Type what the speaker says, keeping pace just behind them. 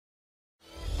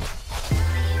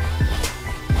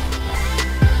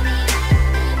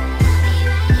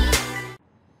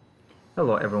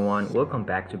Hello everyone, welcome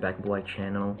back to Backboy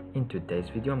channel. In today's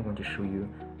video I'm going to show you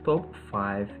top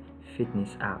 5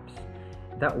 fitness apps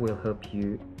that will help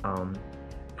you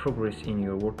progress in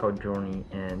your workout journey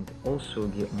and also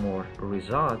get more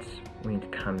results when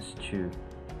it comes to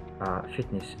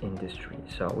fitness industry.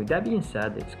 So with that being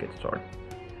said, let's get started.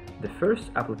 The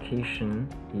first application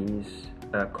is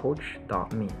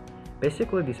Coach.me.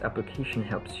 Basically, this application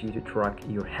helps you to track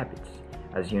your habits.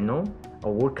 As you know, a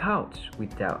workout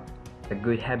without a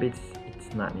good habits,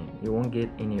 it's nothing. You won't get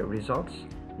any results,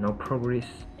 no progress,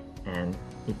 and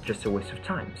it's just a waste of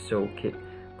time. So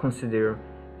consider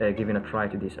giving a try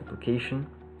to this application.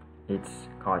 It's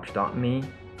Coach.me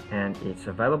and it's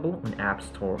available on App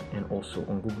Store and also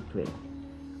on Google Play.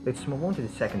 Let's move on to the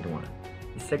second one.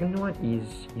 The second one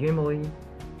is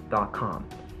Umily.com.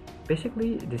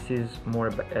 Basically, this is more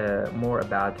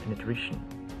about nutrition,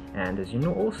 and as you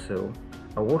know, also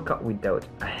a workout without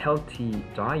a healthy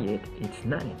diet, it's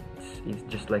nothing. It's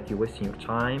just like you're wasting your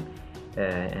time,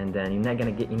 and then you're not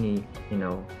gonna get any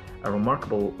a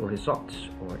remarkable results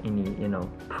or any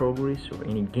progress or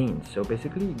any gains. So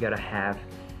basically, you gotta have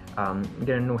you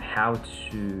gotta know how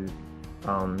to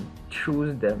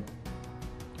choose the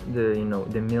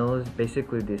meals.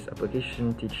 Basically, this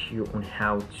application teach you on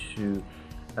how to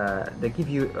they give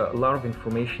you a lot of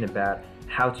information about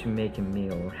how to make a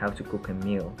meal or how to cook a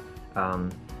meal,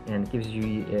 and gives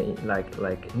you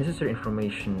like necessary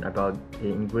information about the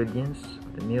ingredients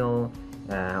of the meal,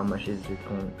 how much is it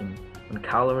on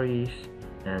calories,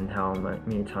 and how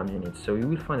many times you need. So you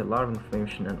will find a lot of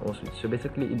information, and also so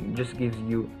basically it just gives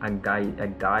you a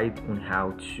guide on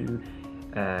how to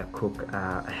cook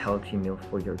a healthy meal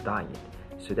for your diet.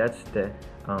 So that's the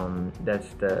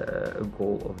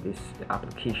goal of this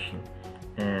application.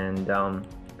 And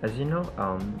as you know,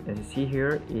 as you see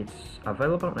here, it's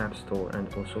available on App Store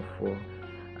and also for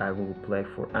Google Play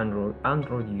for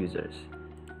Android users.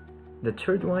 The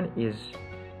third one is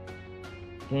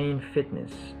Gain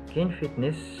Fitness. Gain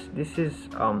Fitness. This is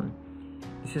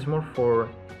more for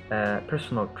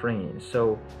personal training.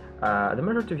 So the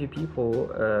majority of you people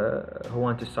who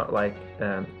want to start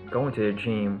going to the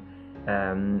gym,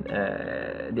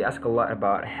 they ask a lot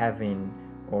about having,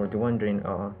 or they're wondering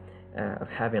of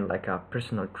having like a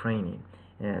personal training.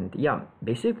 And yeah,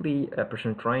 basically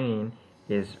personal training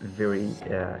is very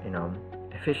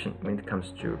efficient when it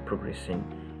comes to progressing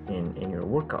in your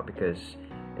workout, because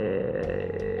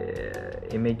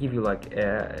it may give you like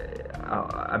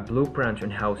a blueprint on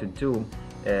how to do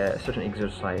certain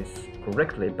exercise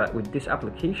correctly. But with this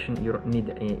application, you don't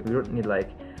need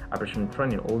like a personal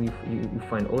training. All you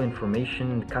find all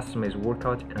information, customized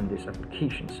workout on this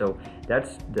application. So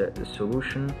that's the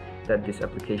solution that this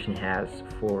application has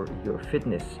for your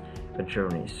fitness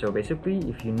journey. So basically,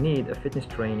 if you need a fitness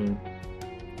training,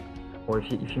 or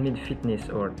if you need fitness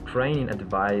or training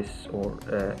advice or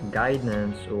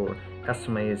guidance or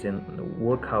customizing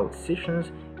workout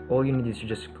sessions, all you need is to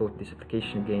just go to this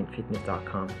application,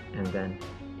 gainfitness.com, and then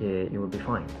you will be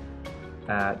fine.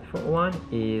 The first one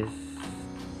is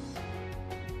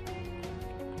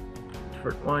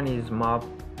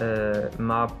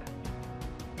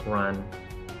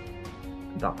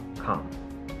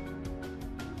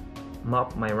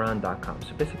mapmyrun.com.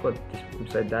 So basically what this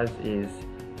website does is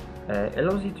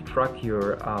allows you to track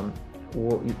your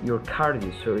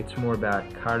cardio. So it's more about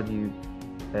cardio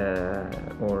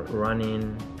or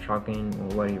running, jogging, or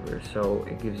whatever. So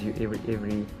it gives you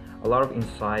a lot of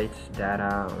insights,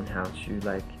 data on how to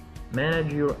like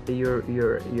manage your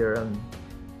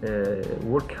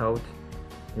workout,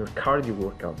 your cardio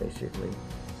workout basically.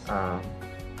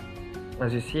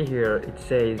 As you see here, it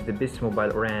says the best mobile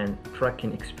run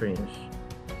tracking experience,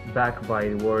 backed by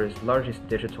the world's largest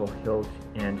digital health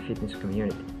and fitness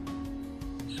community.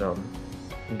 So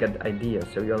you got the idea.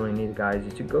 So you only need, guys,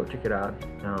 is to go check it out,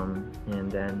 and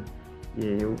then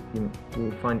you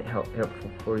will find it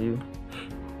helpful for you.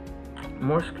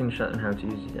 More screenshots on how to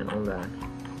use it and all that.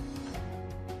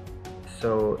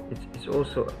 So it's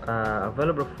also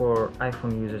available for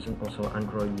iPhone users and also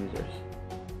Android users.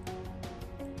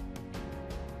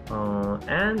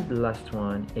 And the last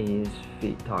one is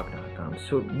fittalk.com.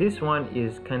 So this one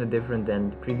is kind of different than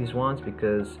the previous ones,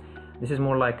 because this is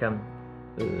more like a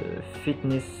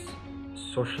fitness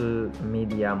social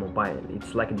media mobile.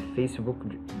 It's like the Facebook,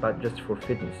 but just for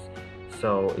fitness.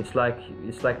 So it's like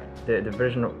the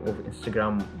version of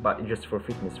Instagram, but just for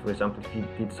fitness. For example, if you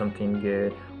did something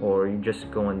or you just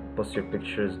go and post your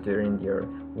pictures during your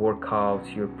workout,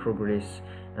 your progress,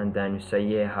 and then you say,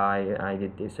 yeah, hi, I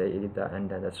did this, I did that, and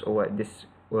then that's all.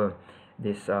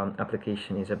 this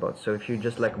application is about. So if you're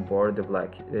just like bored of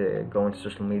like going to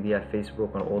social media,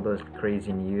 Facebook, and all those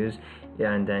crazy news,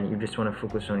 yeah, and then you just want to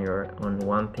focus on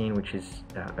one thing, which is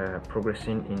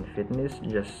progressing in fitness,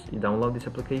 just download this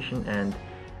application and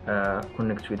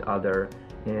connect with other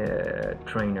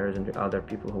trainers and other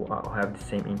people who have the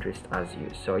same interest as you.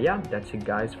 So yeah, that's it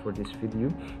guys for this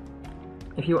video.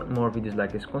 If you want more videos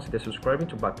like this, consider subscribing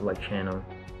to Back to Black channel.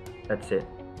 That's it.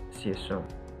 See you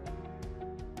soon.